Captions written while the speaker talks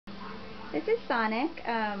This is Sonic.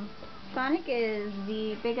 Sonic is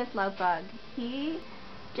the biggest love bug. He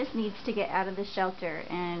just needs to get out of the shelter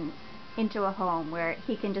and into a home where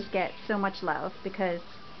he can just get so much love because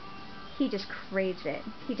he just craves it.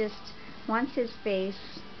 He just wants his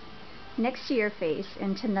face next to your face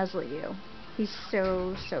and to nuzzle you. He's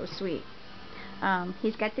so sweet.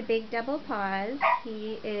 He's got the big double paws.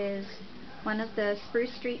 He is one of the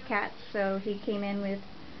Spruce Street cats, so he came in with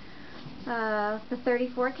the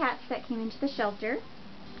 34 cats that came into the shelter.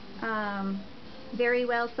 Very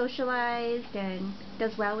well socialized and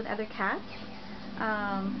does well with other cats.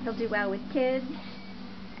 He'll do well with kids,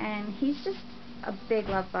 and he's just a big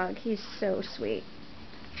love bug. He's so sweet.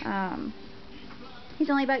 He's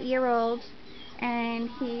only about a year old, and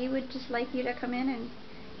he would just like you to come in and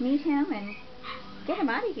meet him and get him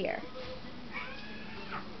out of here.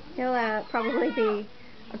 He'll probably be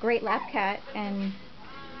a great lap cat and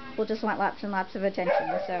will just want lots and lots of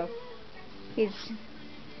attention, so he's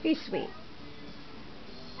sweet.